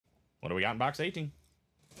What do we got in box 18?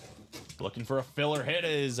 Looking for a filler hit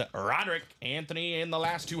is Roderick Anthony in the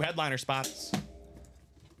last two headliner spots.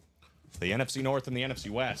 The NFC North and the NFC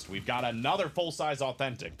West. We've got another full-size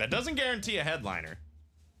authentic. That doesn't guarantee a headliner.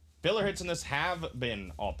 Filler hits in this have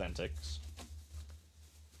been authentics.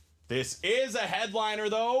 This is a headliner,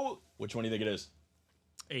 though. Which one do you think it is?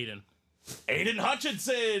 Aidan. Aidan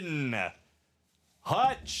Hutchinson.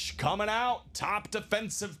 Hutch coming out. Top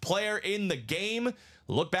defensive player in the game.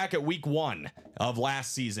 Look back at week 1 of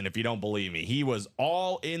last season if you don't believe me. He was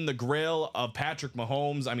all in the grill of Patrick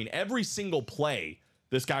Mahomes. I mean, every single play,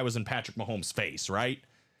 this guy was in Patrick Mahomes' face, right?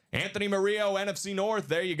 Anthony Murillo, NFC North.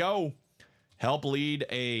 There you go. Help lead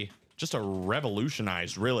just a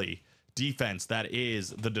revolutionized, really, defense that is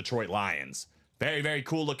the Detroit Lions. Very, very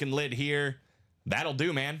cool looking lid here. That'll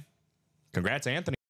do, man. Congrats, Anthony.